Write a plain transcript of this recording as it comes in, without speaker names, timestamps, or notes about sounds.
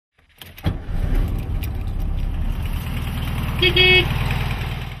Hey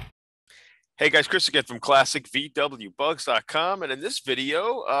guys, Chris again from ClassicVWBugs.com, and in this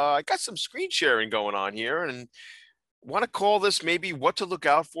video, I got some screen sharing going on here, and want to call this maybe what to look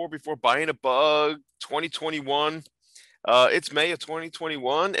out for before buying a bug 2021. It's May of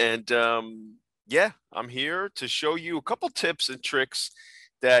 2021, and yeah, I'm here to show you a couple tips and tricks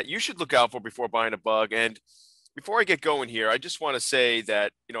that you should look out for before buying a bug. And before I get going here, I just want to say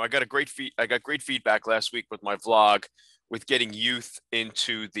that I got great feedback last week with my vlog with getting youth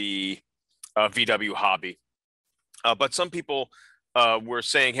into the VW hobby. But some people were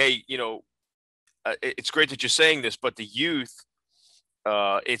saying, hey, it's great that you're saying this, but the youth,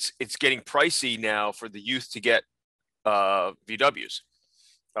 it's getting pricey now for the youth to get VWs.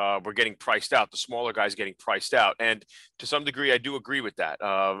 We're getting priced out. The smaller guys getting priced out. And to some degree, I do agree with that.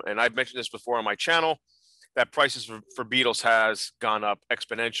 And I've mentioned this before on my channel, that prices for Beetles has gone up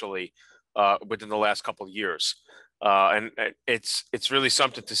exponentially within the last couple of years. And it's really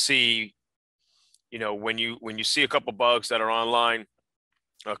something to see. When you see a couple bugs that are online,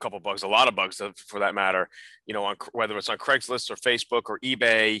 a lot of bugs for that matter, whether it's on Craigslist or Facebook or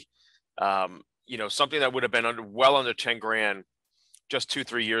eBay, something that would have been well under 10 grand just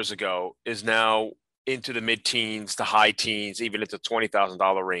 2-3 years ago is now into the mid-teens to high teens, even into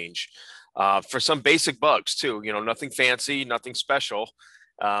 $20,000 range for some basic bugs too. Nothing fancy, nothing special.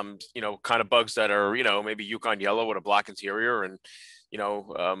 Kind of bugs that are maybe Yukon yellow with a black interior and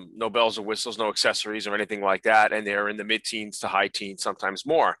no bells or whistles, no accessories or anything like that. And they're in the mid-teens to high teens, sometimes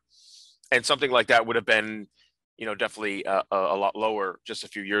more. And something like that would have been, definitely a lot lower just a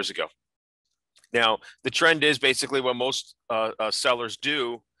few years ago. Now, the trend is basically what most sellers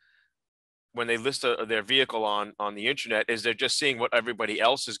do when they list their vehicle on the internet is they're just seeing what everybody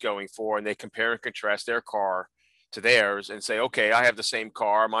else is going for, and they compare and contrast their car to theirs and say, okay, I have the same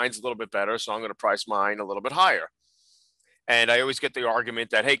car. Mine's a little bit better, so I'm going to price mine a little bit higher. And I always get the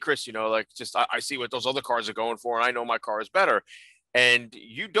argument that, hey, Chris, I see what those other cars are going for, and I know my car is better. And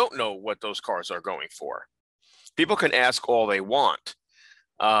you don't know what those cars are going for. People can ask all they want.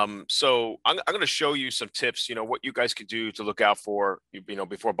 So I'm going to show you some tips, what you guys can do to look out for,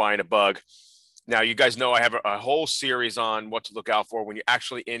 before buying a bug. Now, you guys know I have a whole series on what to look out for when you're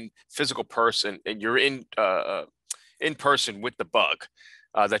actually in physical person and you're in person with the bug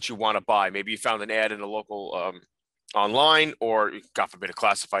that you want to buy. Maybe you found an ad in a local online, or God forbid a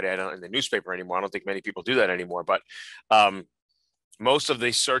classified ad in the newspaper anymore. I don't think many people do that anymore, but most of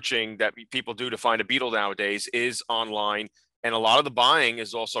the searching that people do to find a Beetle nowadays is online, and a lot of the buying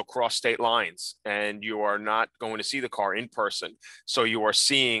is also cross state lines, and you are not going to see the car in person, so you are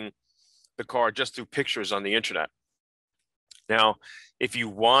seeing the car just through pictures on the internet. Now, if you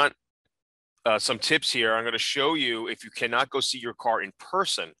want some tips here, I'm going to show you, if you cannot go see your car in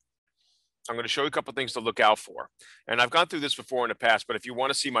person, I'm going to show you a couple of things to look out for. And I've gone through this before in the past, but if you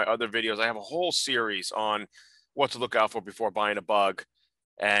want to see my other videos, I have a whole series on what to look out for before buying a bug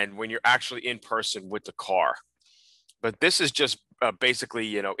and when you're actually in person with the car. But this is just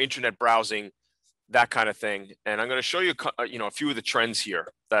basically, internet browsing, that kind of thing. And I'm going to show you, a few of the trends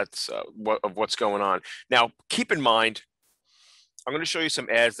here. That's what's going on. Now, keep in mind, I'm going to show you some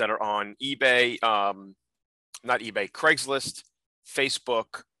ads that are on eBay, not eBay, Craigslist,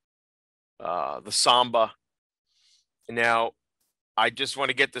 Facebook, the Samba. Now, I just want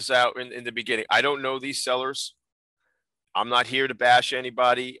to get this out in the beginning. I don't know these sellers. I'm not here to bash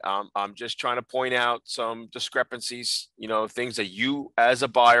anybody. I'm just trying to point out some discrepancies, things that you as a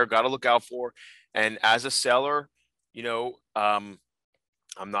buyer got to look out for. And as a seller,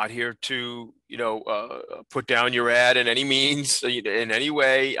 I'm not here to, put down your ad in any means, in any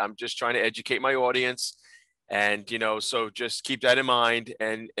way. I'm just trying to educate my audience. And, so just keep that in mind,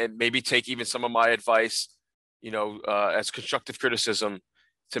 and maybe take even some of my advice, as constructive criticism,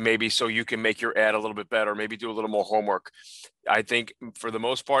 to maybe so you can make your ad a little bit better, maybe do a little more homework. I think for the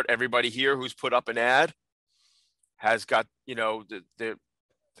most part, everybody here who's put up an ad has got, they're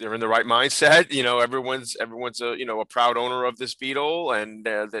in the right mindset. Everyone's a proud owner of this Beetle, and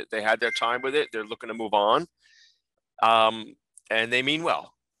they had their time with it. They're looking to move on, and they mean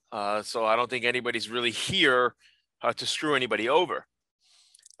well. So I don't think anybody's really here to screw anybody over.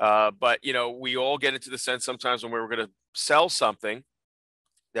 But, we all get into the sense sometimes when we're going to sell something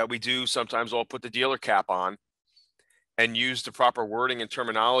that we do sometimes all put the dealer cap on and use the proper wording and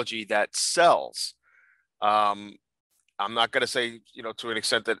terminology that sells. I'm not going to say, to an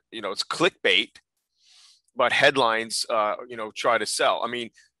extent that, it's clickbait, but headlines, try to sell. I mean,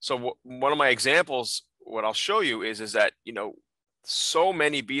 so one of my examples, what I'll show you is that, so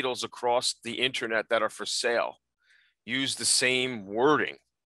many Beetles across the internet that are for sale use the same wording.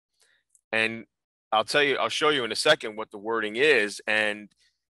 And I'll tell you, I'll show you in a second what the wording is. And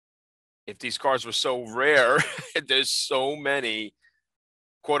if these cars were so rare, there's so many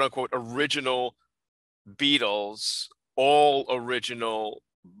quote unquote original Beetles, all original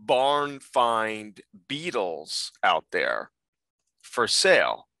barn find Beetles out there for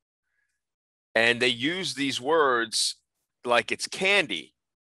sale. And they use these words like it's candy.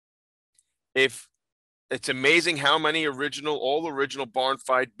 If it's amazing how many all original barn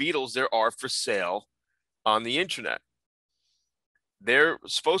find Beetles there are for sale on the internet. They're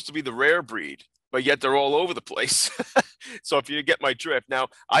supposed to be the rare breed, but yet they're all over the place. So if you get my drift. Now,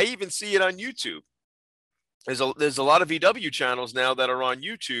 I even see it on YouTube. There's a lot of VW channels now that are on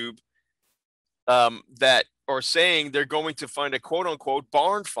YouTube that are saying they're going to find a quote unquote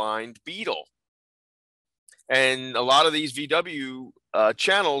barn find Beetle. And a lot of these VW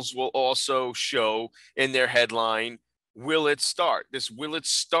channels will also show in their headline, will it start? This will it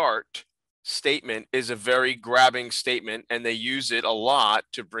start statement is a very grabbing statement, and they use it a lot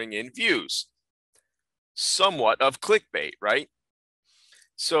to bring in views. Somewhat of clickbait, right?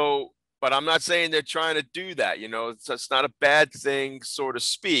 So, but I'm not saying they're trying to do that. You know, it's not a bad thing, so to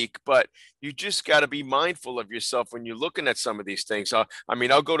speak, but you just got to be mindful of yourself when you're looking at some of these things. I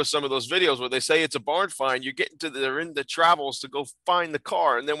mean, I'll go to some of those videos where they say it's a barn find. You get into they're in the travels to go find the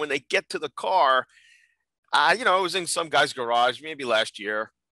car. And then when they get to the car, you know, I was in some guy's garage, maybe last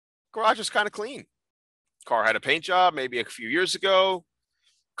year. Garage is kind of clean. Car had a paint job maybe a few years ago,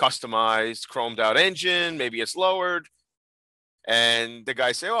 customized, chromed out engine, maybe it's lowered. And the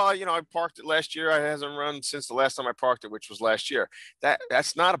guy say, "Oh, you know, I parked it last year. It hasn't run since the last time I parked it, which was last year."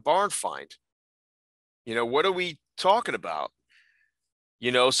 That's not a barn find. You know, what are we talking about?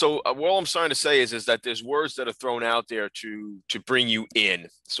 You know, so all I'm trying to say is that there's words that are thrown out there to bring you in,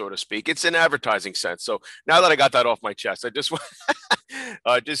 so to speak. It's an advertising sense. So now that I got that off my chest, I just want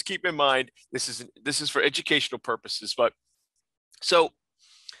just keep in mind this is for educational purposes. But so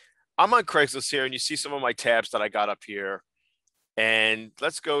I'm on Craigslist here, and you see some of my tabs that I got up here. And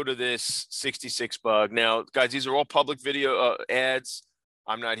let's go to this 66 bug. Now, guys, these are all public video ads.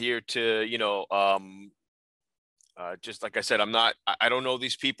 I'm not here to, you know, just like I said, I don't know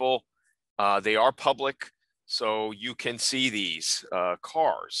these people. They are public, so you can see these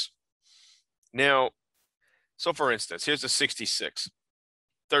cars. Now, so for instance, here's a 66,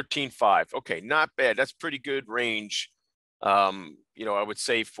 13.5. Okay, not bad. That's pretty good range. You know, I would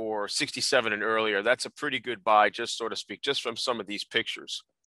say for 67 and earlier, that's a pretty good buy, just so to speak, just from some of these pictures.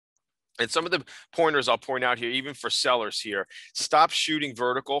 And some of the pointers I'll point out here, even for sellers here, stop shooting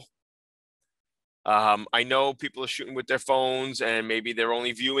vertical. I know people are shooting with their phones and maybe they're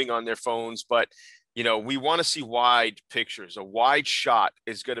only viewing on their phones, but you know, we want to see wide pictures. A wide shot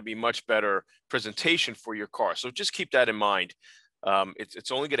is going to be much better presentation for your car. So just keep that in mind.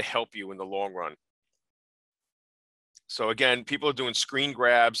 It's only going to help you in the long run. So again, people are doing screen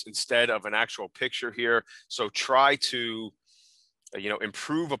grabs instead of an actual picture here. So try to, you know,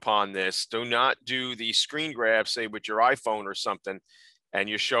 improve upon this. Do not do the screen grab, say with your iPhone or something, and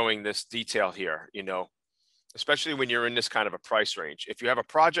you're showing this detail here, you know, especially when you're in this kind of a price range. If you have a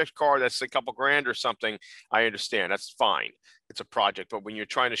project car that's a couple grand or something, I understand, that's fine. It's a project, but when you're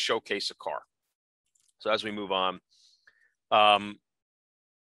trying to showcase a car. So as we move on,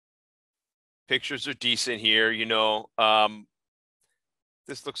 pictures are decent here, you know.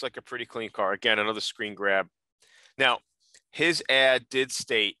 This looks like a pretty clean car. Again, another screen grab. Now, his ad did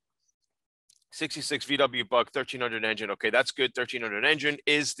state 66 VW Bug 1300 engine. Okay, that's good. 1300 engine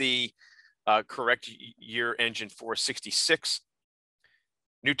is the correct year engine for 66.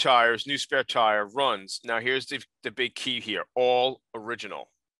 New tires, new spare tire, runs. Now, here's the big key here. All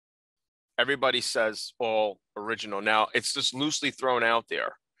original. Everybody says all original. Now, it's just loosely thrown out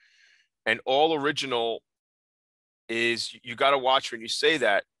there. And all original is, you got to watch when you say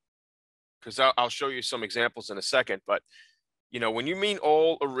that, because I'll show you some examples in a second. But, you know, when you mean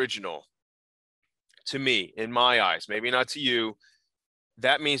all original, to me, in my eyes, maybe not to you,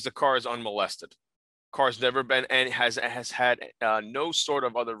 that means the car is unmolested. Car's never been and has had no sort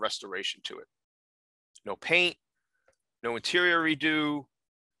of other restoration to it. No paint, no interior redo,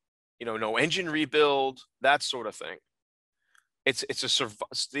 you know, no engine rebuild, that sort of thing. It's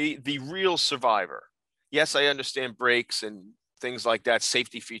the real survivor. Yes, I understand brakes and things like that.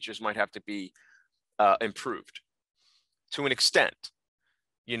 Safety features might have to be improved to an extent,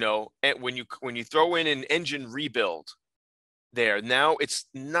 you know. And when you throw in an engine rebuild there, now it's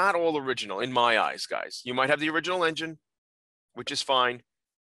not all original in my eyes, guys. You might have the original engine, which is fine,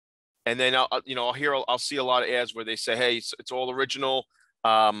 and then I'll see a lot of ads where they say, hey, it's all original.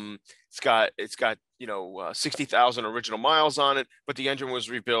 It's got 60,000 original miles on it, but the engine was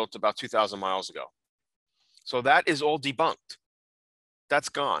rebuilt about 2,000 miles ago. So that is all debunked. That's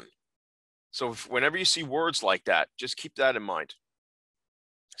gone. So whenever you see words like that, just keep that in mind.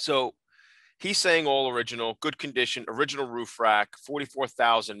 So he's saying all original, good condition, original roof rack,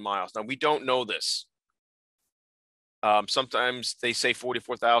 44,000 miles. Now, we don't know this. Sometimes they say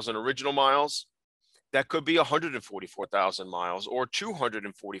 44,000 original miles. That could be 144,000 miles or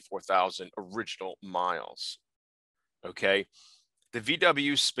 244,000 original miles. Okay. The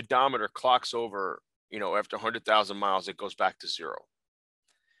VW speedometer clocks over, after 100,000 miles, it goes back to zero.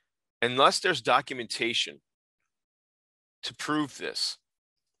 Unless there's documentation to prove this,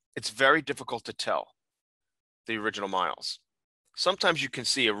 it's very difficult to tell the original miles. Sometimes you can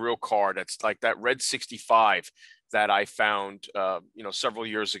see a real car that's like that red 65 that I found, several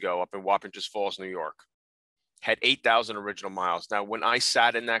years ago up in Wappingers Falls, New York. Had 8,000 original miles. Now, when I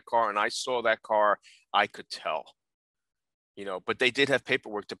sat in that car and I saw that car, I could tell, but they did have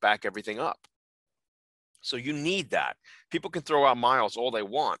paperwork to back everything up. So you need that. People can throw out miles all they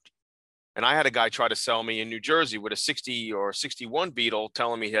want. And I had a guy try to sell me in New Jersey with a 60 or 61 Beetle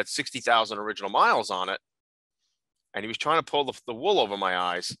telling me he had 60,000 original miles on it. And he was trying to pull the wool over my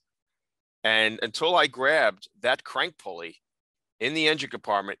eyes. And until I grabbed that crank pulley in the engine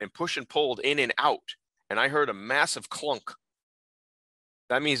compartment and push and pulled in and out, and I heard a massive clunk,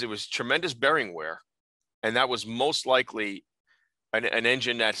 that means it was tremendous bearing wear. And that was most likely an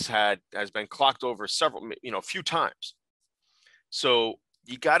engine has been clocked over a few times. So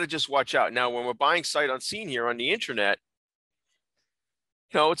you got to just watch out. Now, when we're buying sight unseen here on the internet,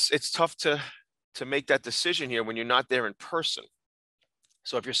 it's tough to make that decision here when you're not there in person.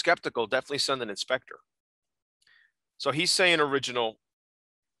 So if you're skeptical, definitely send an inspector. So he's saying original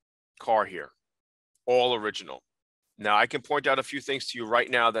car here, all original. Now, I can point out a few things to you right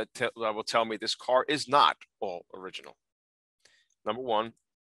now that will tell me this car is not all original. Number one,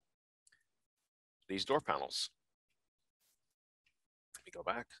 these door panels. Let me go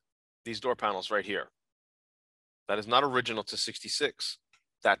back. These door panels right here. That is not original to 66.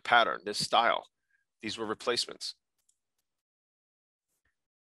 That pattern, this style, these were replacements.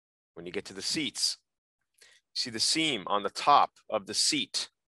 When you get to the seats, you see the seam on the top of the seat.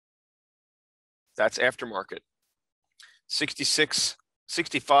 That's aftermarket. 66,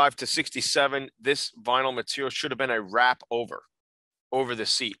 65 to 67, this vinyl material should have been a wrap over the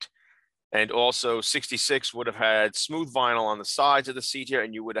seat. And also 66 would have had smooth vinyl on the sides of the seat here,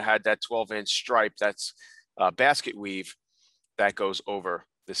 and you would have had that 12-inch stripe, that's basket weave, that goes over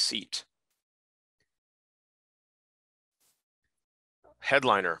the seat.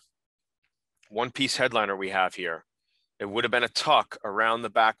 Headliner, one-piece headliner we have here. It would have been a tuck around the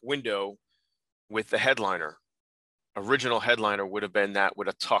back window with the headliner. Original headliner would have been that with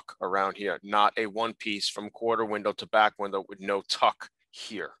a tuck around here, not a one-piece from quarter window to back window with no tuck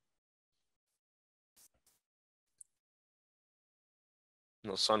here.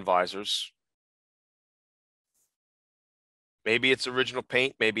 No sun visors. Maybe it's original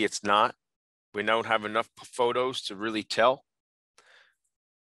paint, maybe it's not. We don't have enough photos to really tell.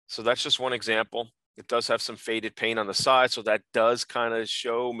 So that's just one example. It does have some faded paint on the side, so that does kind of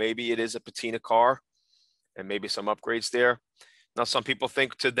show maybe it is a patina car and maybe some upgrades there. Now, some people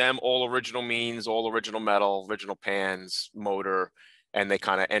think to them all original means all original metal, original pans, motor, and they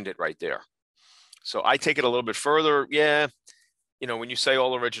kind of end it right there. So I take it a little bit further. Yeah, when you say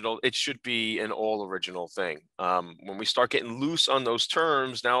all original, it should be an all original thing. When we start getting loose on those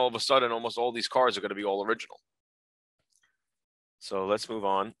terms, now all of a sudden, almost all these cars are going to be all original. So let's move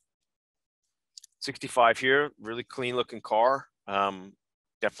on. 65 here, really clean looking car.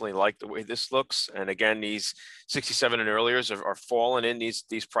 Definitely like the way this looks. And again, these 67 and earliers are falling in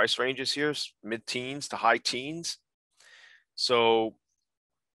these price ranges here, mid-teens to high teens. So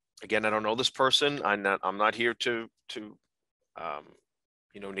again, I don't know this person. I'm not here to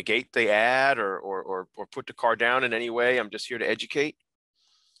negate the ad or put the car down in any way. I'm just here to educate.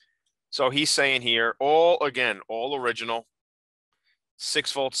 So he's saying here, all original,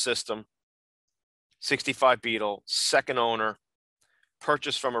 6-volt system, 65 Beetle, second owner,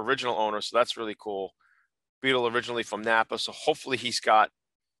 purchased from original owner. So that's really cool. Beetle originally from Napa. So hopefully he's got,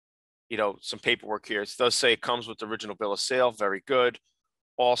 some paperwork here. It does say it comes with the original bill of sale. Very good.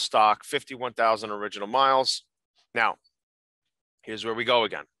 All stock, 51,000 original miles. Now, here's where we go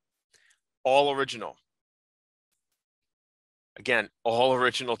again. All original. Again, all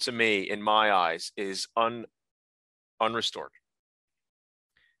original to me, in my eyes, is unrestored.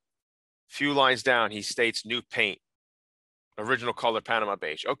 Few lines down, he states new paint, original color Panama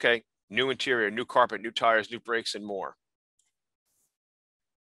beige. Okay, new interior, new carpet, new tires, new brakes, and more.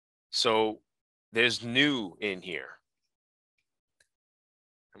 So there's new in here.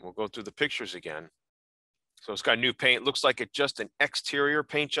 And we'll go through the pictures again. So it's got new paint. Looks like it's just an exterior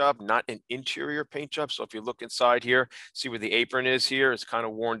paint job, not an interior paint job. So if you look inside here, see where the apron is here, it's kind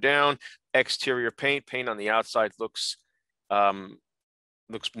of worn down. Exterior paint, paint on the outside looks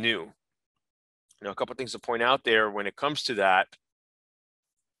new. A couple of things to point out there when it comes to that.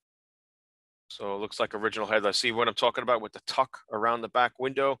 So it looks like original headliner. See what I'm talking about with the tuck around the back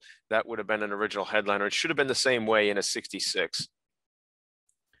window? That would have been an original headliner. It should have been the same way in a 66.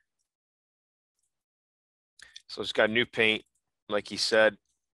 So it's got new paint, like he said,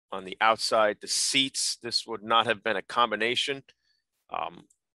 on the outside. The seats, this would not have been a combination.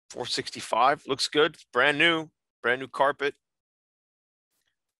 465 looks good. Brand new carpet.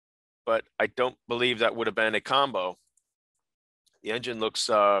 But I don't believe that would have been a combo. The engine looks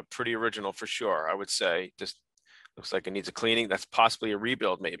pretty original for sure, I would say. Just looks like it needs a cleaning. That's possibly a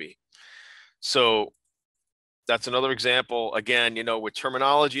rebuild, maybe. So that's another example. Again, with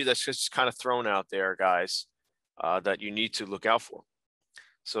terminology that's just kind of thrown out there, guys, that you need to look out for.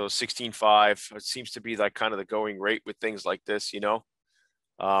 So 16.5, it seems to be like kind of the going rate with things like this,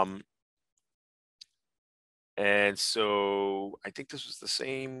 and so I think this was the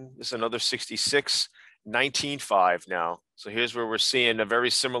same. This is another 66, 19.5 now. So here's where we're seeing a very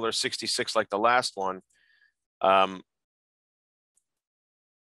similar 66 like the last one.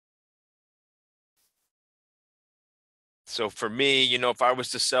 So for me, if I was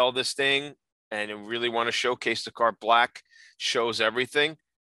to sell this thing and really want to showcase the car, black shows everything.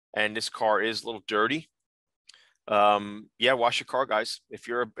 And this car is a little dirty. Yeah, wash your car, guys. If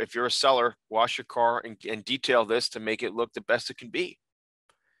you're a seller, wash your car and detail this to make it look the best it can be.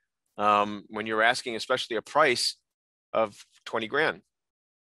 When you're asking, especially a price of 20 grand.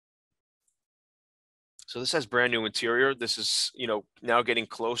 So this has brand new interior. This is, now getting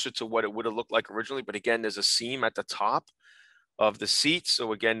closer to what it would have looked like originally. But again, there's a seam at the top of the seat.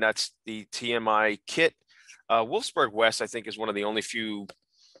 So again, that's the TMI kit. Wolfsburg West, I think, is one of the only few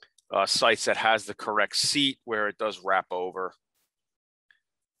sites that has the correct seat where it does wrap over.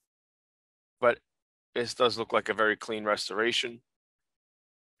 But this does look like a very clean restoration.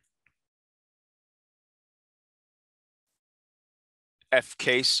 F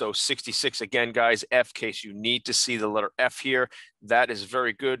case, so 66 again, guys, F case. You need to see the letter F here. That is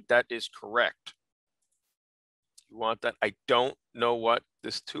very good. That is correct. You want that? I don't know what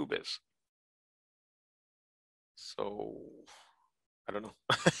this tube is. So I don't know.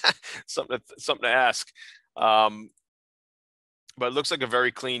 something to ask. But it looks like a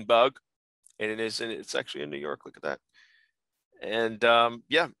very clean bug. And it's actually in New York. Look at that. And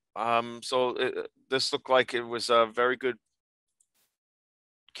yeah, so this looked like it was a very good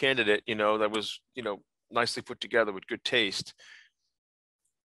candidate, that was, nicely put together with good taste.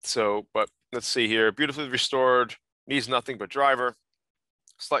 So, but let's see here. Beautifully restored, needs nothing but driver,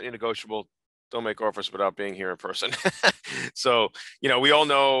 slightly negotiable. Don't make offers without being here in person. So, we all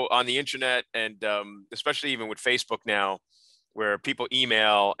know on the internet and especially even with Facebook now, where people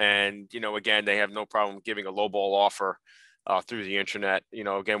email and, again, they have no problem giving a lowball offer through the internet.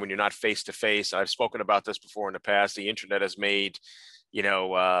 Again, when you're not face to face, I've spoken about this before in the past. The internet has made,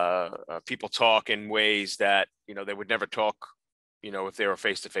 people talk in ways that, they would never talk, if they were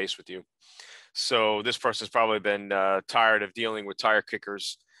face to face with you. So this person's probably been tired of dealing with tire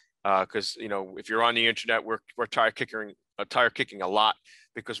kickers because, if you're on the internet, we're tire kicking a lot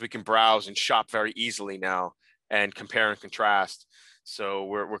because we can browse and shop very easily now and compare and contrast. So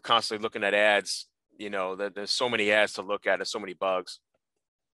we're constantly looking at ads, there's so many ads to look at and so many bugs,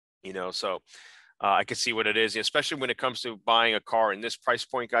 so I can see what it is, especially when it comes to buying a car in this price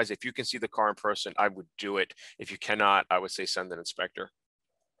point, guys. If you can see the car in person, I would do it. If you cannot, I would say send an inspector.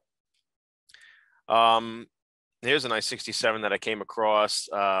 Here's a nice 67 that I came across,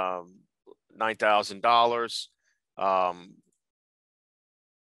 $9,000.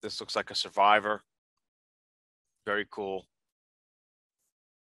 This looks like a Survivor. Very cool.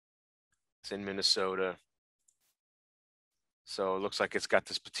 It's in Minnesota. So it looks like it's got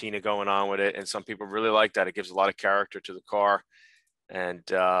this patina going on with it. And some people really like that. It gives a lot of character to the car. And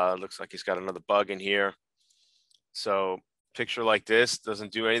looks like he's got another bug in here. So picture like this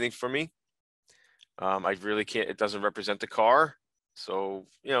doesn't do anything for me. I really can't, it doesn't represent the car. So,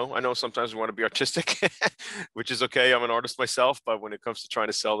 I know sometimes we want to be artistic, which is okay. I'm an artist myself, but when it comes to trying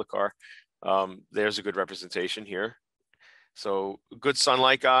to sell the car, there's a good representation here. So good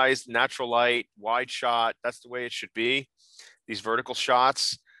sunlight, guys, natural light, wide shot. That's the way it should be. These vertical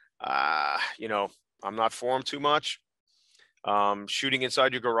shots, I'm not for them too much. Shooting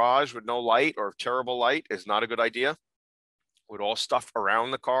inside your garage with no light or terrible light is not a good idea. With all stuff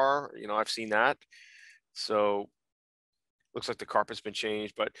around the car, I've seen that. So looks like the carpet's been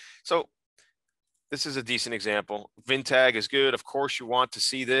changed, but so This is a decent example. VIN tag is good. Of course, you want to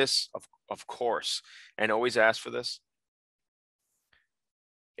see this, of course, and always ask for this.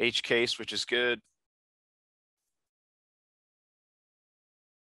 H case, which is good.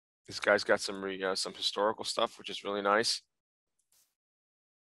 This guy's got some historical stuff, which is really nice.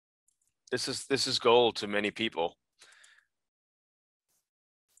 This is gold to many people.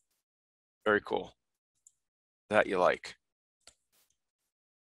 Very cool. That you like.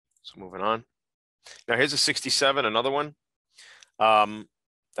 So moving on. Now here's a 67, another one.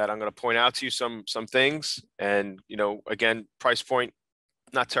 That I'm going to point out to you some things, and again, price point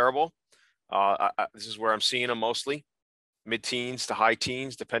not terrible. This is where I'm seeing them mostly, mid-teens to high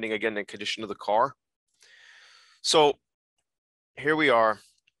teens, depending again the condition of the car. So here we are.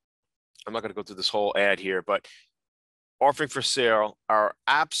 I'm not going to go through this whole ad here, but offering for sale our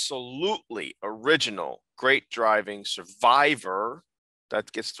absolutely original, great driving Survivor.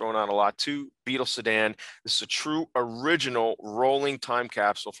 That gets thrown out a lot too. Beetle sedan. This is a true original rolling time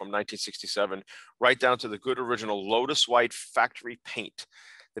capsule from 1967, right down to the good original Lotus White factory paint.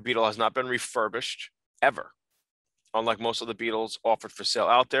 The Beetle has not been refurbished ever, unlike most of the Beetles offered for sale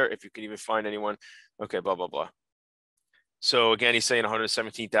out there. If you can even find anyone, okay, blah, blah, blah. So again, he's saying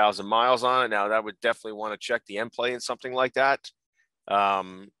 117,000 miles on it. Now that would definitely want to check the end play and something like that.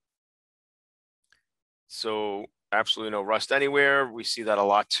 So absolutely no rust anywhere. We see that a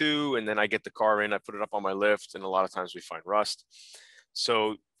lot too. And then I get the car in, I put it up on my lift, and a lot of times we find rust.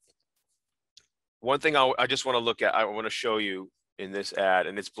 So one thing I just want to look at, I want to show you in this ad,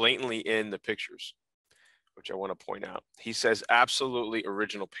 and it's blatantly in the pictures, which I want to point out. He says absolutely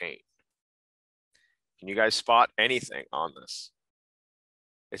original paint. Can you guys spot anything on this?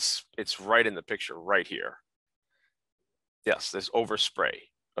 It's right in the picture right here. Yes, there's overspray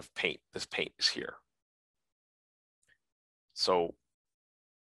of paint. This paint is here. So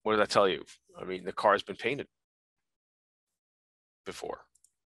what does that tell you? I mean, the car's been painted before.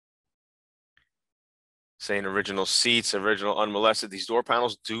 Saying original seats, original unmolested. These door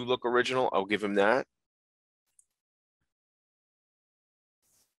panels do look original. I'll give him that.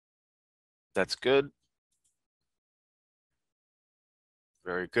 That's good.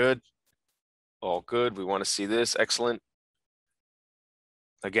 Very good. All good. We want to see this. Excellent.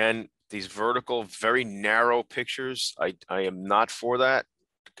 Again, these vertical, very narrow pictures, I am not for that.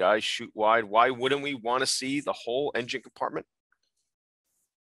 Guys shoot wide. Why wouldn't we want to see the whole engine compartment?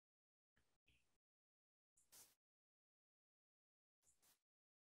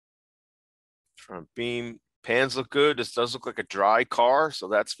 Front beam. Pans look good. This does look like a dry car, so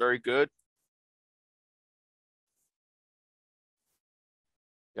that's very good.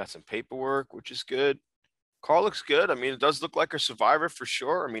 Got some paperwork, which is good. Car looks good. I mean, it does look like a Survivor for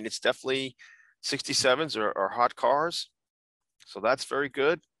sure. I mean, it's definitely 67s are hot cars. So that's very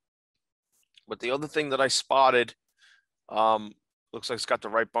good. But the other thing that I spotted, looks like it's got the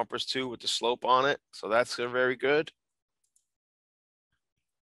right bumpers too with the slope on it. So that's very good.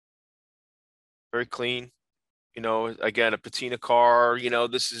 Very clean. Again, a patina car,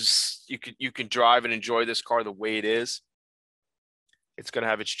 this is, you can drive and enjoy this car the way it is. It's going to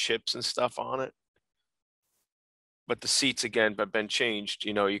have its chips and stuff on it. But the seats, again, have been changed.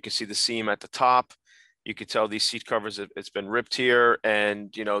 You can see the seam at the top. You can tell these seat covers, it's been ripped here,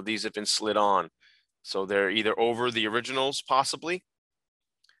 and, these have been slid on. So they're either over the originals, possibly.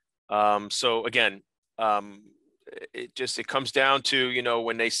 So again, it comes down to,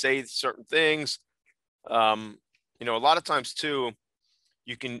 when they say certain things, a lot of times too,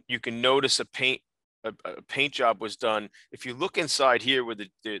 you can notice a paint job was done. If you look inside here where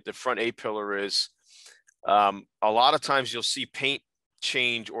the front A-pillar is, a lot of times you'll see paint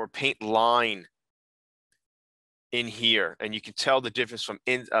change or paint line in here, and you can tell the difference from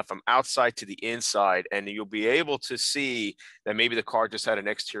outside to the inside, and you'll be able to see that maybe the car just had an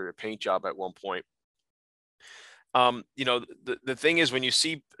exterior paint job at one point. The thing is, when you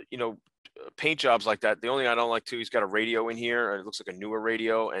see paint jobs like that, the only thing I don't like too, he's got a radio in here, and it looks like a newer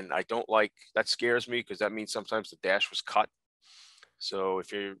radio, and I don't like that. Scares me because that means sometimes the dash was cut. So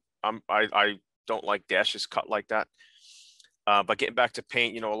if I don't like dashes cut like that. But getting back to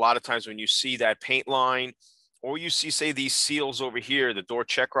paint, a lot of times when you see that paint line, or you see, say, these seals over here, the door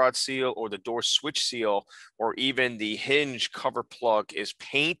check rod seal or the door switch seal, or even the hinge cover plug is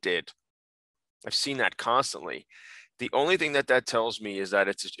painted. I've seen that constantly. The only thing that tells me is that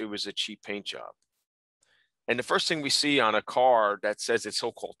it was a cheap paint job. And the first thing we see on a car that says it's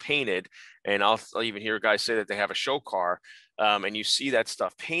so-called painted, and I'll even hear guys say that they have a show car, and you see that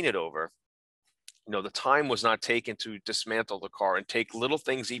stuff painted over, the time was not taken to dismantle the car and take little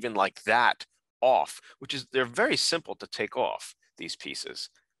things even like that off, they're very simple to take off, these pieces.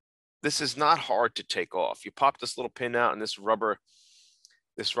 this is not hard to take off. You pop this little pin out, and this rubber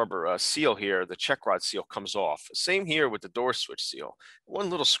seal here, the check rod seal, comes off. Same here with the door switch seal. One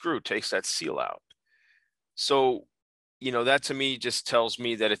little screw takes that seal out. So, that to me just tells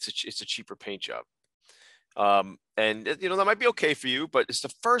me that it's a cheaper paint job. And that might be okay for you, but it's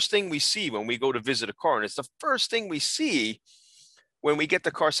the first thing we see when we go to visit a car, and it's the first thing we see when we get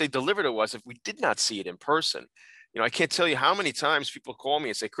the car, say, delivered to us, if we did not see it in person. I can't tell you how many times people call me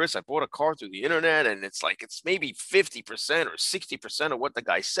and say, Chris, I bought a car through the internet, and it's maybe 50% or 60% of what the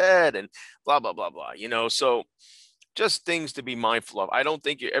guy said, and blah, blah, blah, blah, so just things to be mindful of. I don't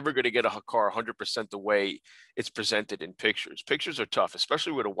think you're ever going to get a car 100% the way it's presented in pictures. Pictures are tough,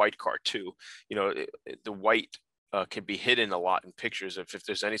 especially with a white car too. The white can be hidden a lot in pictures if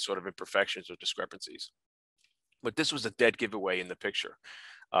there's any sort of imperfections or discrepancies. But this was a dead giveaway in the picture.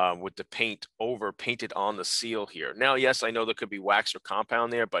 With the paint painted on the seal here. Now, yes, I know there could be wax or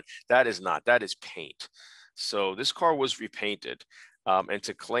compound there, but that is not. That is paint. So this car was repainted. And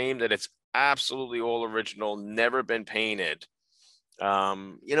to claim that it's absolutely all original, never been painted,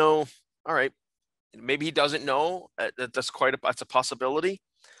 all right. Maybe he doesn't know. That's a possibility.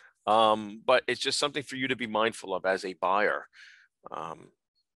 But it's just something for you to be mindful of as a buyer.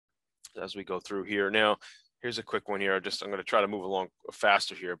 As we go through here now. Here's a quick one here. I'm going to try to move along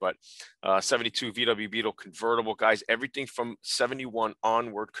faster here, but 72 VW Beetle convertible, guys. Everything from 71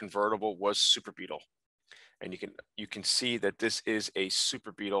 onward convertible was Super Beetle, and you can see that this is a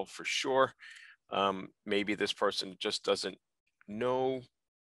Super Beetle for sure. Maybe this person just doesn't know.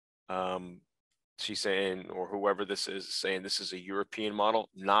 She's saying, or whoever this is saying, this is a European model,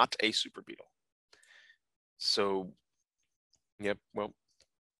 not a Super Beetle. So, yep. Well.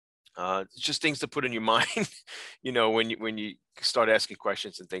 It's just things to put in your mind, when you start asking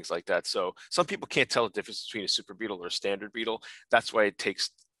questions and things like that. So some people can't tell the difference between a Super Beetle or a standard Beetle. That's why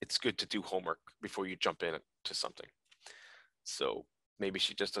it's good to do homework before you jump into something. So maybe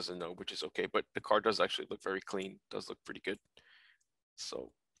she just doesn't know, which is okay. But the car does actually look very clean. Does look pretty good.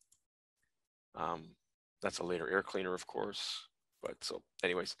 So that's a later air cleaner, of course. But so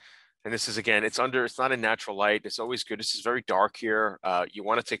anyways. And this is, again, it's not in natural light. It's always good. This is very dark here. You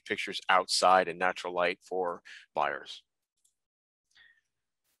want to take pictures outside in natural light for buyers.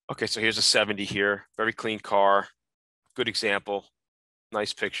 Okay, so here's a 70 here. Very clean car. Good example.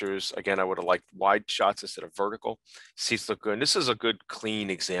 Nice pictures. Again, I would have liked wide shots instead of vertical. Seats look good. And this is a good, clean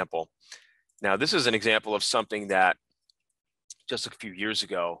example. Now, this is an example of something that just a few years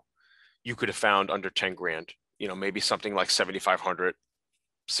ago, you could have found under 10 grand. Maybe something like 7,500.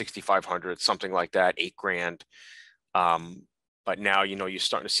 6,500, something like that, 8 grand. But now, you're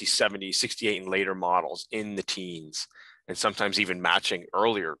starting to see 70, 68 and later models in the teens, and sometimes even matching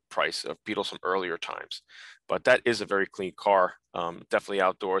earlier price of Beetles from earlier times. But that is a very clean car. Definitely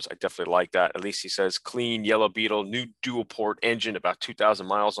outdoors. I definitely like that. At least he says clean yellow Beetle, new dual port engine, about 2,000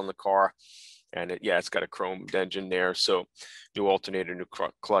 miles on the car. And it's got a chromed engine there. So new alternator, new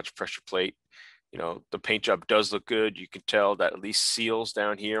clutch, pressure plate. The paint job does look good. You can tell that at least seals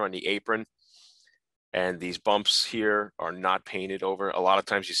down here on the apron, and these bumps here are not painted over. A lot of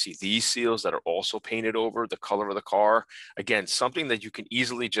times you see these seals that are also painted over the color of the car. Again, something that you can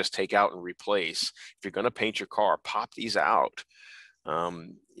easily just take out and replace. If you're going to paint your car, pop these out.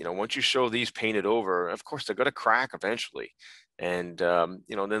 Once you show these painted over, of course, they're going to crack eventually. And,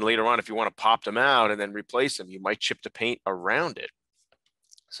 then later on, if you want to pop them out and then replace them, you might chip the paint around it.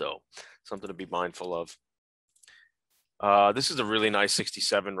 So something to be mindful of. This is a really nice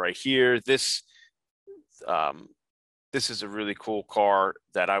 67 right here. This is a really cool car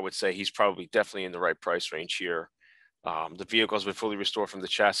that I would say he's probably definitely in the right price range here. The vehicle has been fully restored from the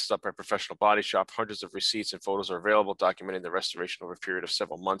chassis up by a professional body shop. Hundreds of receipts and photos are available documenting the restoration over a period of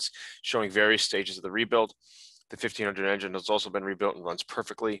several months, showing various stages of the rebuild. The 1500 engine has also been rebuilt and runs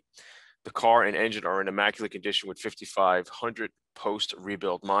perfectly. The car and engine are in immaculate condition with 5,500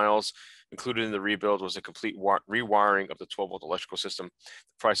 post-rebuild miles. Included in the rebuild was a complete rewiring of the 12-volt electrical system.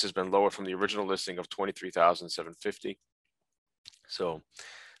 The price has been lowered from the original listing of $23,750. So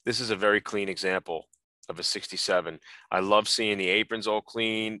this is a very clean example of a 67. I love seeing the aprons all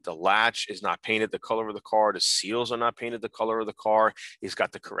clean. The latch is not painted the color of the car. The seals are not painted the color of the car. He's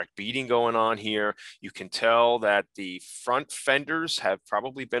got the correct beading going on here. You can tell that the front fenders have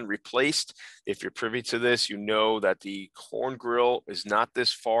probably been replaced. If you're privy to this, you know that the horn grille is not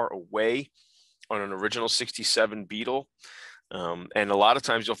this far away on an original 67 Beetle. And a lot of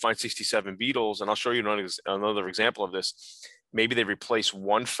times you'll find 67 Beetles, and I'll show you another example of this. maybe they replace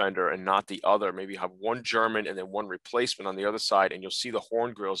one fender and not the other. Maybe you have one German and then one replacement on the other side, and you'll see the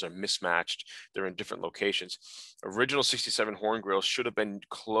horn grills are mismatched. They're in different locations. Original 67 horn grills should have been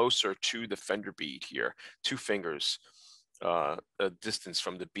closer to the fender bead here, 2 fingers. A distance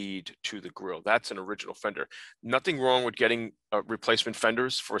from the bead to the grill. That's an original fender. Nothing wrong with getting replacement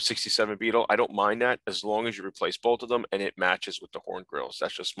fenders for a 67 Beetle. I don't mind that as long as you replace both of them and it matches with the horn grills.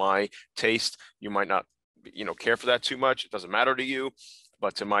 That's just my taste. You might not, care for that too much. It doesn't matter to you,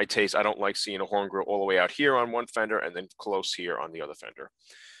 but to my taste, I don't like seeing a horn grill all the way out here on one fender and then close here on the other fender.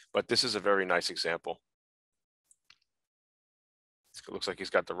 But this is a very nice example. It looks like he's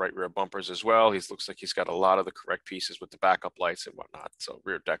got the right rear bumpers as well. He looks like he's got a lot of the correct pieces with the backup lights and whatnot. So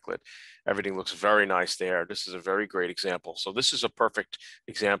rear deck lid, everything looks very nice there. This is a very great example. So this is a perfect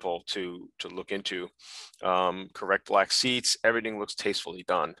example to look into. Correct black seats, everything looks tastefully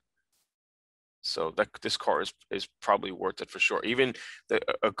done. So this car is probably worth it for sure. Even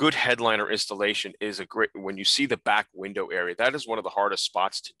a good headliner installation is a great, when you see the back window area, that is one of the hardest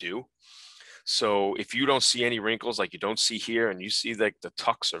spots to do. So if you don't see any wrinkles like you don't see here, and you see that the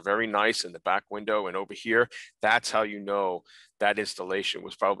tucks are very nice in the back window and over here, that's how you know that installation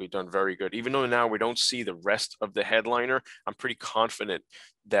was probably done very good. Even though now we don't see the rest of the headliner, I'm pretty confident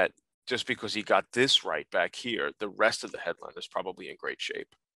that just because he got this right back here, the rest of the headliner is probably in great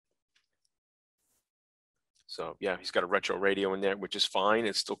shape. So yeah, he's got a retro radio in there, which is fine.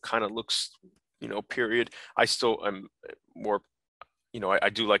 It still kind of looks, period. I still am more, I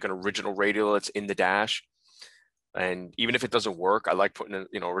do like an original radio that's in the dash. And even if it doesn't work, I like putting an,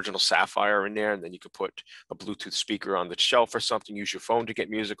 original Sapphire in there, and then you could put a Bluetooth speaker on the shelf or something, use your phone to get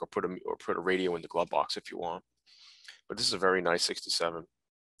music, or put a radio in the glove box if you want. But this is a very nice 67.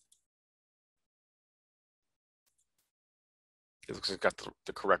 It looks like it's got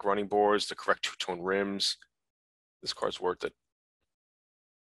the correct running boards, the correct two-tone rims. This car's worth it.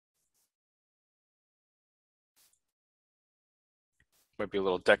 Might be a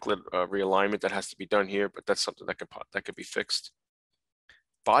little deck lid realignment that has to be done here, but that's something that could be fixed.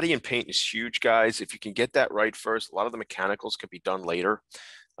 Body and paint is huge, guys. If you can get that right first, a lot of the mechanicals can be done later.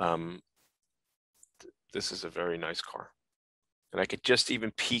 This is a very nice car. And I could just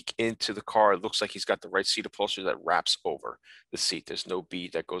even peek into the car. It looks like he's got the right seat upholstery that wraps over the seat. There's no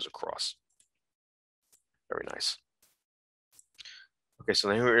bead that goes across. Very nice. Okay, so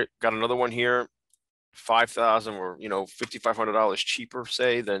then we got another one here. 5,000 or $5,500 cheaper,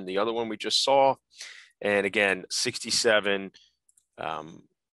 say, than the other one we just saw. And again, 67. I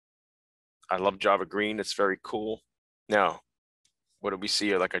love Java Green. It's very cool. Now, what do we see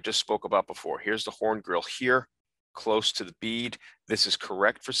here? Like I just spoke about before, here's the horn grill here, close to the bead. This is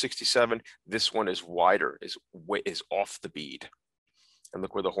correct for 67. This one is wider, is off the bead. And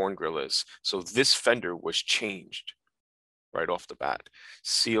look where the horn grill is. So this fender was changed right off the bat.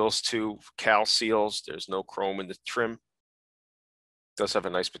 Seals too, cal seals. There's no chrome in the trim. Does have a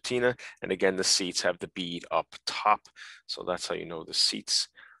nice patina. And again, the seats have the bead up top. So that's how you know the seats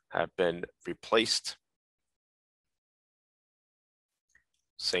have been replaced.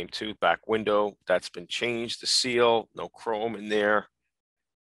 Same too, back window, that's been changed. The seal, no chrome in there.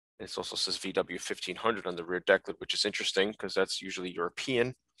 It also says VW 1500 on the rear deck lid, which is interesting because that's usually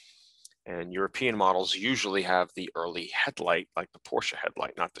European. And European models usually have the early headlight, like the Porsche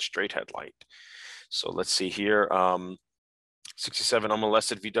headlight, not the straight headlight. So let's see here. 67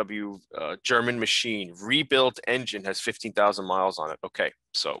 unmolested VW German machine, rebuilt engine, has 15,000 miles on it. Okay,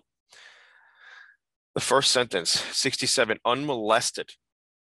 so the first sentence, 67 unmolested,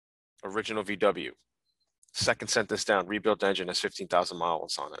 original VW. Second sentence down, rebuilt engine, has 15,000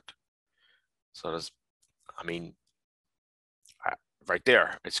 miles on it. So there's, right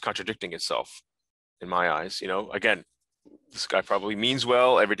there, it's contradicting itself in my eyes. Again, this guy probably means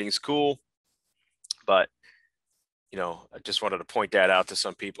well, everything's cool, but I just wanted to point that out to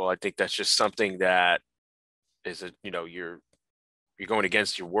some people. I think that's just something that is you're going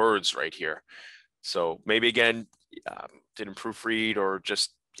against your words right here. So maybe again, didn't proofread, or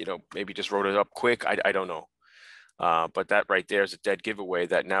just maybe just wrote it up quick. I don't know. But that right there is a dead giveaway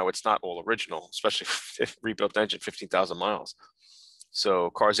that now it's not all original, especially if rebuilt engine, 15,000 miles. So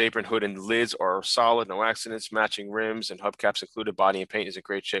car's apron, hood, and lids are solid, no accidents, matching rims and hubcaps included. Body and paint is in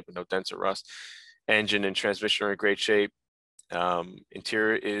great shape with no dents or rust. Engine and transmission are in great shape.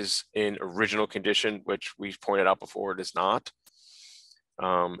 Interior is in original condition, which we've pointed out before it is not.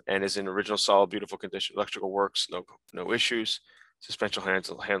 And is in original solid, beautiful condition. Electrical works, no issues. Suspension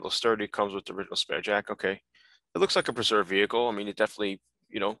handle sturdy, comes with the original spare jack. Okay. It looks like a preserved vehicle. It definitely,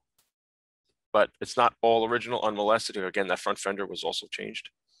 but it's not all original, unmolested. Again, that front fender was also changed.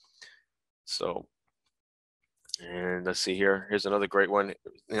 So And let's see here. Here's another great one.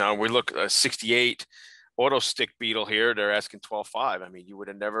 You know, we look 68 auto stick Beetle here. They're asking 12.5. I mean, you would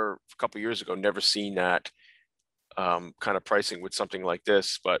have never, a couple years ago, never seen that kind of pricing with something like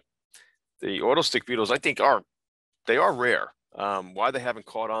this. But the auto stick Beetles, I think, they are rare. Why they haven't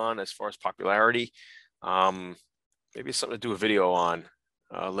caught on as far as popularity, maybe it's something to do a video on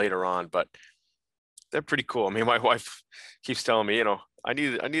later on. But they're pretty cool. I mean, my wife keeps telling me, you know, I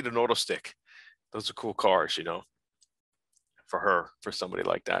need an auto stick. Those are cool cars, you know, for her, for somebody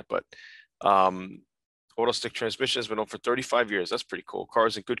like that. But um, auto stick transmission has been on for 35 years. That's pretty cool.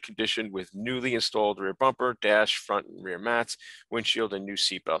 Cars in good condition with newly installed rear bumper, dash, front and rear mats, windshield, and new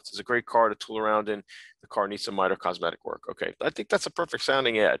seatbelts. It's a great car to tool around in. The car needs some minor cosmetic work. Okay, I think that's a perfect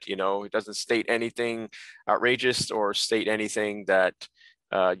sounding ad. You know, it doesn't state anything outrageous or state anything that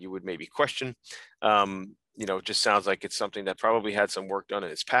you would maybe question. You know, it just sounds like it's something that probably had some work done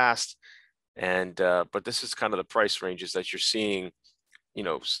in its past. And but this is kind of the price ranges that you're seeing, you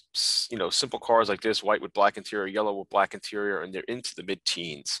know, simple cars like this, white with black interior, yellow with black interior, and they're into the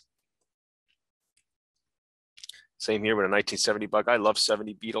mid-teens. Same here with a 1970 Bug. I love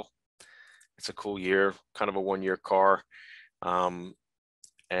 70 Beetle. It's a cool year, kind of a one-year car. And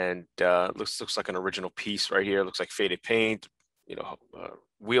looks like an original piece right here. Looks like faded paint. You know,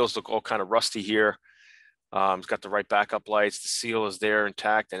 wheels look all kind of rusty here. It's got the right backup lights. The seal is there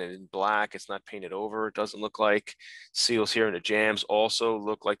intact and in black. It's not painted over. It doesn't look like seals here in the jams also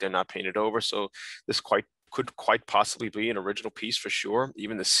look like they're not painted over. So this could quite possibly be an original piece for sure.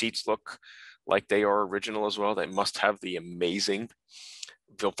 Even the seats look like they are original as well. They must have the amazing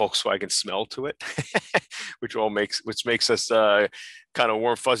Volkswagen smell to it, which makes us kind of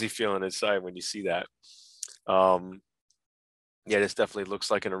warm fuzzy feeling inside when you see that. Yeah, this definitely looks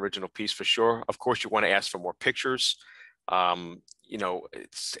like an original piece for sure. Of course, you want to ask for more pictures. You know,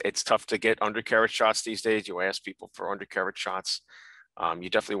 it's tough to get undercarriage shots these days. You ask people for undercarriage shots. You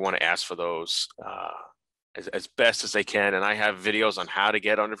definitely want to ask for those as best as they can. And I have videos on how to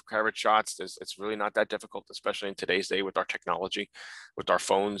get undercarriage shots. It's really not that difficult, especially in today's day with our technology. With our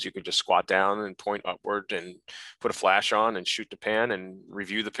phones, you can just squat down and point upward and put a flash on and shoot the pan and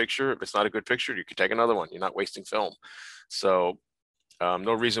review the picture. If it's not a good picture, you can take another one. You're not wasting film. So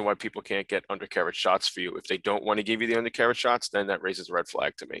no reason why people can't get undercarriage shots for you. If they don't want to give you the undercarriage shots, then that raises a red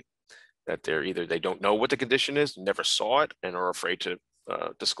flag to me. That they're either they don't know what the condition is, never saw it, and are afraid to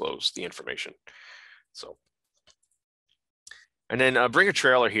disclose the information. So, and then Bring a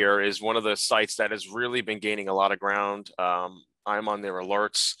Trailer here is one of the sites that has really been gaining a lot of ground. I'm on their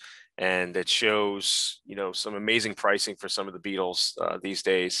alerts, and it shows, you know, some amazing pricing for some of the Beetles these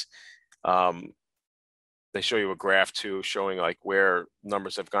days. They show you a graph too, showing like where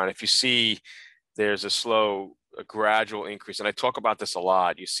numbers have gone. If you see there's a gradual increase, and I talk about this a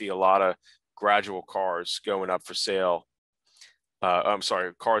lot, you see a lot of gradual cars going up for sale. I'm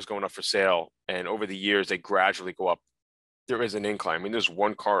sorry, cars going up for sale. And over the years, they gradually go up. There is an incline. I mean, there's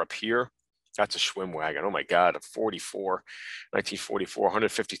one car up here. That's a Schwinn wagon. Oh my God, a 1944,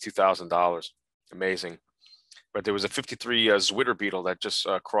 $152,000. Amazing. But there was a 53 Zwitter Beetle that just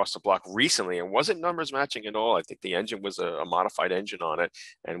crossed the block recently and wasn't numbers matching at all. I think the engine was a modified engine on it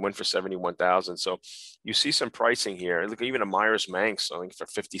and went for 71,000. So you see some pricing here. Look, even a Myers Manx selling for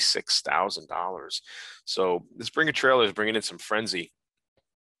 $56,000. So this Bring a Trailer is bringing in some frenzy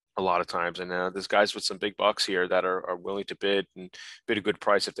a lot of times. And there's guys with some big bucks here that are willing to bid and bid a good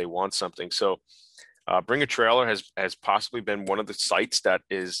price if they want something. So Bring a Trailer has possibly been one of the sites that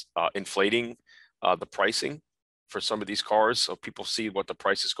is inflating the pricing for some of these cars. So people see what the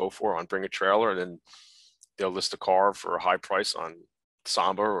prices go for on Bring a Trailer, and then they'll list a car for a high price on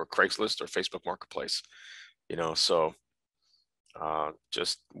Samba or Craigslist or Facebook Marketplace. You know, so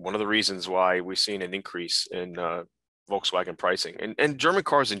just one of the reasons why we've seen an increase in Volkswagen pricing and German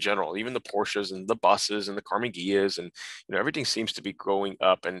cars in general, even the Porsches and the buses and the Carmen Gias, and you know, everything seems to be going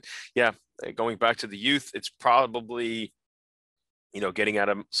up. And yeah, going back to the youth, it's probably, you know, getting out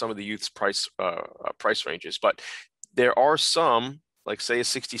of some of the youth's price ranges. But there are some, like say a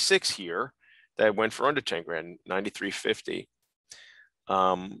 66 here, that went for under 10 grand, 9350.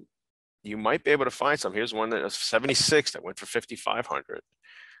 You might be able to find some. Here's one that is 76 that went for 5,500.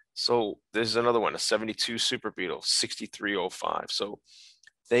 So there's another one, a 72 Super Beetle, 6,305. So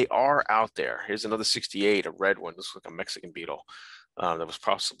they are out there. Here's another 68, a red one. This looks like a Mexican Beetle that was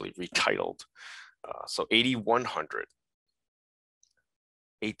possibly retitled. So 8,100.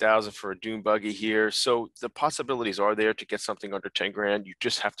 8,000 for a dune buggy here. So the possibilities are there to get something under 10 grand. You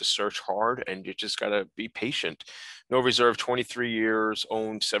just have to search hard, and you just got to be patient. No reserve, 23 years,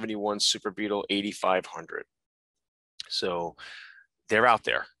 owned 71 Super Beetle, 8,500. So they're out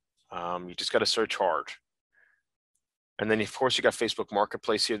there. You just got to search hard. And then, of course, you got Facebook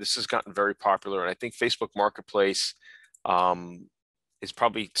Marketplace here. This has gotten very popular. And I think Facebook Marketplace is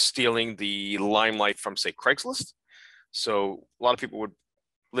probably stealing the limelight from, say, Craigslist. So a lot of people would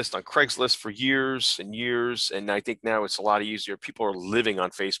list on Craigslist for years and years. And I think now it's a lot easier. People are living on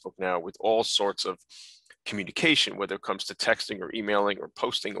Facebook now with all sorts of communication, whether it comes to texting or emailing or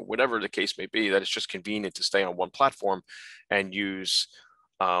posting or whatever the case may be, that it's just convenient to stay on one platform and use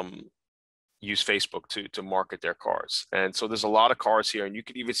Facebook to market their cars. And so there's a lot of cars here, and you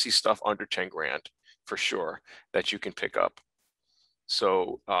can even see stuff under 10 grand for sure that you can pick up.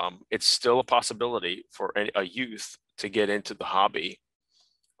 So it's still a possibility for a youth to get into the hobby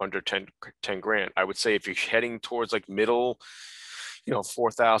under 10 grand. I would say if you're heading towards like middle,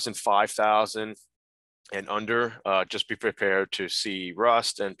 4,000, 5,000 and under, just be prepared to see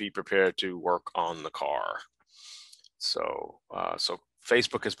rust and be prepared to work on the car. So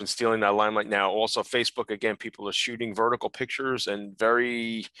Facebook has been stealing that limelight now. Also, Facebook, again, people are shooting vertical pictures and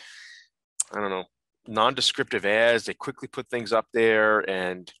very, I don't know, non-descriptive ads. They quickly put things up there,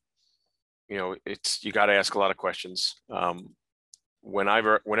 and you got to ask a lot of questions.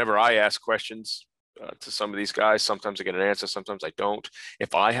 Whenever I ask questions to some of these guys, sometimes I get an answer, sometimes I don't.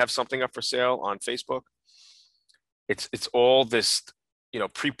 If I have something up for sale on Facebook, it's all this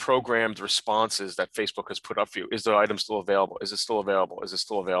pre-programmed responses that Facebook has put up for you. Is the item still available? Is it still available? Is it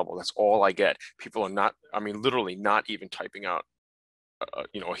still available? That's all I get. People are not, literally not even typing out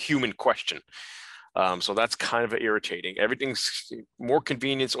a human question. So that's kind of irritating. Everything's more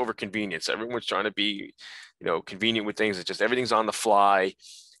convenience over convenience. Everyone's trying to be, convenient with things. It's just everything's on the fly,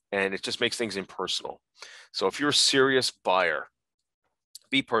 and it just makes things impersonal. So if you're a serious buyer,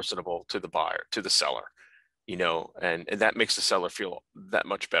 be personable to the buyer, to the seller, and that makes the seller feel that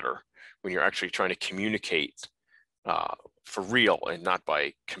much better when you're actually trying to communicate for real and not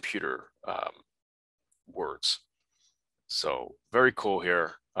by computer words. So very cool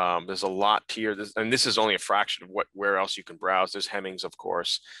here. There's a lot here, and this is only a fraction of where else you can browse. There's Hemmings, of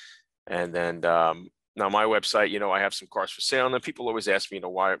course, and then now my website. I have some cars for sale, and then people always ask me,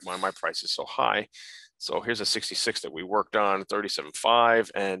 why my price is so high. So here's a '66 that we worked on,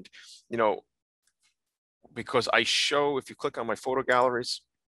 37.5, and because I show, if you click on my photo galleries,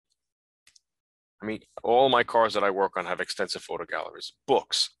 all my cars that I work on have extensive photo galleries,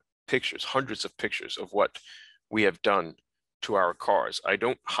 books, pictures, hundreds of pictures of what we have done to our cars. I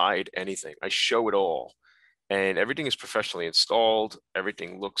don't hide anything. I show it all, and everything is professionally installed.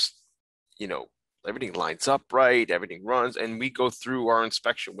 Everything looks, everything lines up right. Everything runs, and we go through our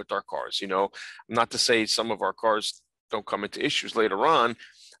inspection with our cars. Not to say some of our cars don't come into issues later on.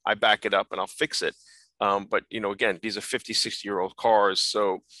 I back it up and I'll fix it. But again, these are 50, 60-year-old cars,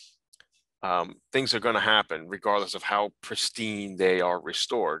 so things are going to happen regardless of how pristine they are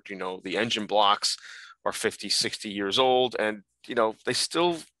restored. The engine blocks are 50, 60 years old, and they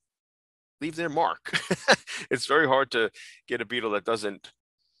still leave their mark. It's very hard to get a Beetle that doesn't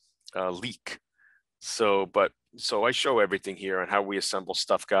leak. So I show everything here and how we assemble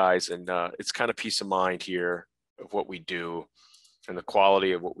stuff, guys, and it's kind of peace of mind here of what we do and the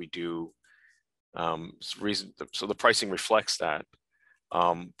quality of what we do. So the pricing reflects that.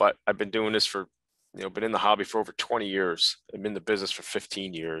 But I've been doing this for, been in the hobby for over 20 years. I'm in the business for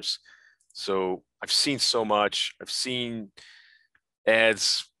 15 years. So I've seen so much. I've seen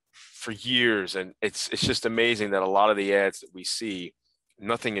ads for years, and it's just amazing that a lot of the ads that we see,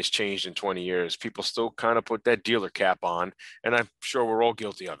 nothing has changed in 20 years. People still kind of put that dealer cap on, and I'm sure we're all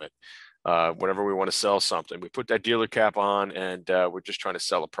guilty of it. Whenever we want to sell something, we put that dealer cap on, and we're just trying to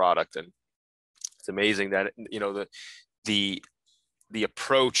sell a product. And it's amazing that the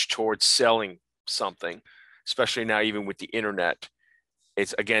approach towards selling something, especially now, even with the internet,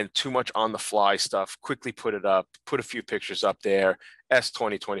 it's again too much on the fly stuff. Quickly put it up, put a few pictures up there,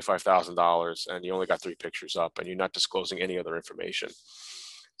 $25,000, and you only got 3 pictures up, and you're not disclosing any other information.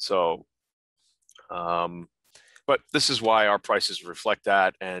 So, but this is why our prices reflect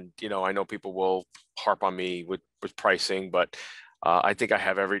that. And I know people will harp on me with pricing, but I think I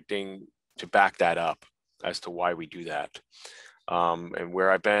have everything to back that up as to why we do that. And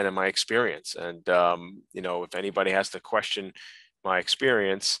where I've been and my experience. And, if anybody has to question my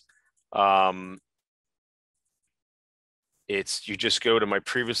experience, you just go to my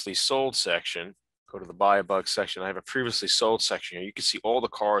previously sold section, go to the buy a bug section. I have a previously sold section here. You can see all the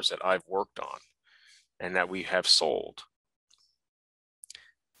cars that I've worked on and that we have sold.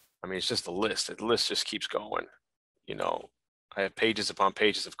 It's just a list. The list just keeps going. I have pages upon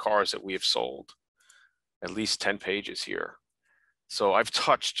pages of cars that we have sold, at least 10 pages here. So I've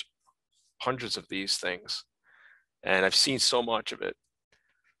touched hundreds of these things, and I've seen so much of it.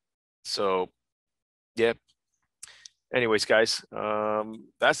 So, yep. Anyways, guys,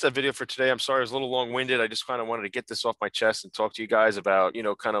 that's that video for today. I'm sorry I was a little long-winded. I just kind of wanted to get this off my chest and talk to you guys about,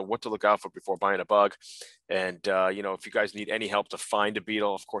 kind of what to look out for before buying a bug. And, if you guys need any help to find a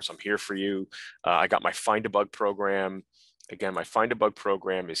Beetle, of course, I'm here for you. I got my Find a Bug program. Again, my Find a Bug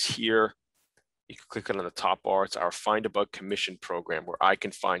program is here. You can click it on the top bar. It's our Find a Bug commission program where I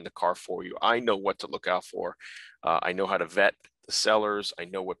can find the car for you. I know what to look out for. I know how to vet the sellers. I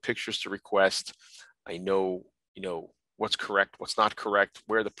know what pictures to request. I know, what's correct, what's not correct,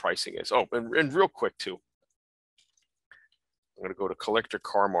 where the pricing is. Oh, and real quick too, I'm going to go to Collector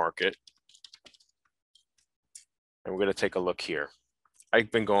Car Market, and we're going to take a look here.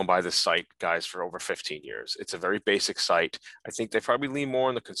 I've been going by this site, guys, for over 15 years. It's a very basic site. I think they probably lean more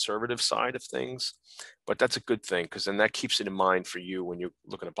on the conservative side of things, but that's a good thing because then that keeps it in mind for you when you're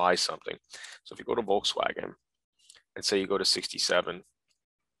looking to buy something. So if you go to Volkswagen and say you go to 67,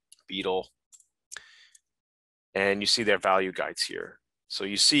 Beetle, and you see their value guides here. So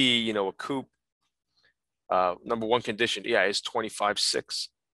you see, a coupe, number one condition, is 25.6.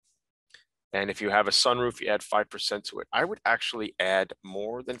 And if you have a sunroof, you add 5% to it. I would actually add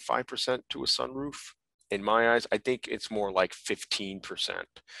more than 5% to a sunroof. In my eyes, I think it's more like 15%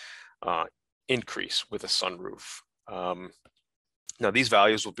 increase with a sunroof. Now, these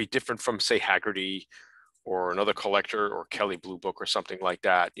values will be different from, say, Haggerty or another collector or Kelly Blue Book or something like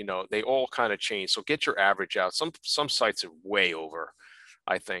that. They all kind of change. So get your average out. Some sites are way over,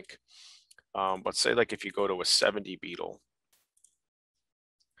 I think. But say like if you go to a 70 Beetle,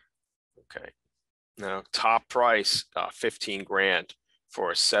 okay, now top price, 15 grand for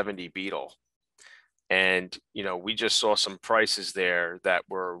a 70 Beetle. And, we just saw some prices there that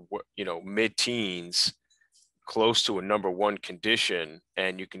were, mid-teens, close to a number one condition,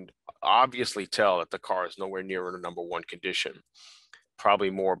 and you can obviously tell that the car is nowhere near a number one condition, probably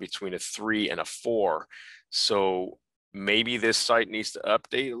more between a 3 and a 4. So maybe this site needs to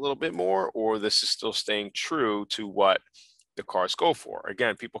update a little bit more, or this is still staying true to what the cars go for.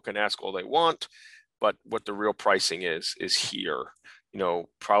 Again, people can ask all they want, but what the real pricing is here,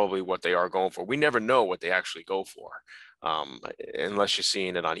 probably what they are going for. We never know what they actually go for, unless you're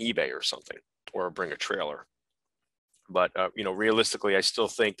seeing it on eBay or something, or bring a trailer. But, realistically, I still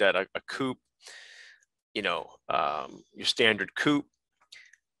think that a coupe, your standard coupe,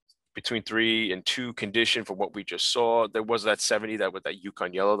 between 3 and 2 condition for what we just saw. There was that 70 that with that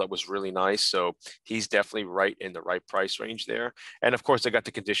Yukon yellow that was really nice. So he's definitely right in the right price range there. And of course, I got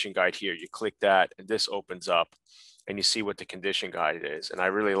the condition guide here. You click that and this opens up and you see what the condition guide is. And I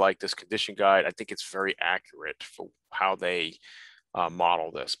really like this condition guide. I think it's very accurate for how they model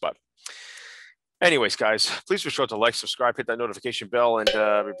this. But anyways, guys, please be sure to like, subscribe, hit that notification bell, and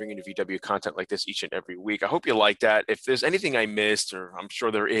we're bringing you VW content like this each and every week. I hope you like that. If there's anything I missed, or I'm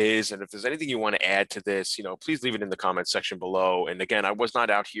sure there is, and if there's anything you want to add to this, please leave it in the comment section below. And again, I was not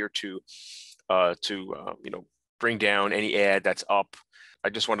out here to bring down any ad that's up. I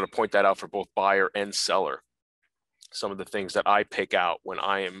just wanted to point that out for both buyer and seller. Some of the things that I pick out when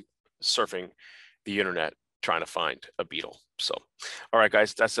I am surfing the internet trying to find a Beetle. So, all right,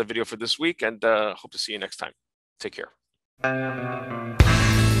 guys, that's the video for this week, and hope to see you next time. Take care.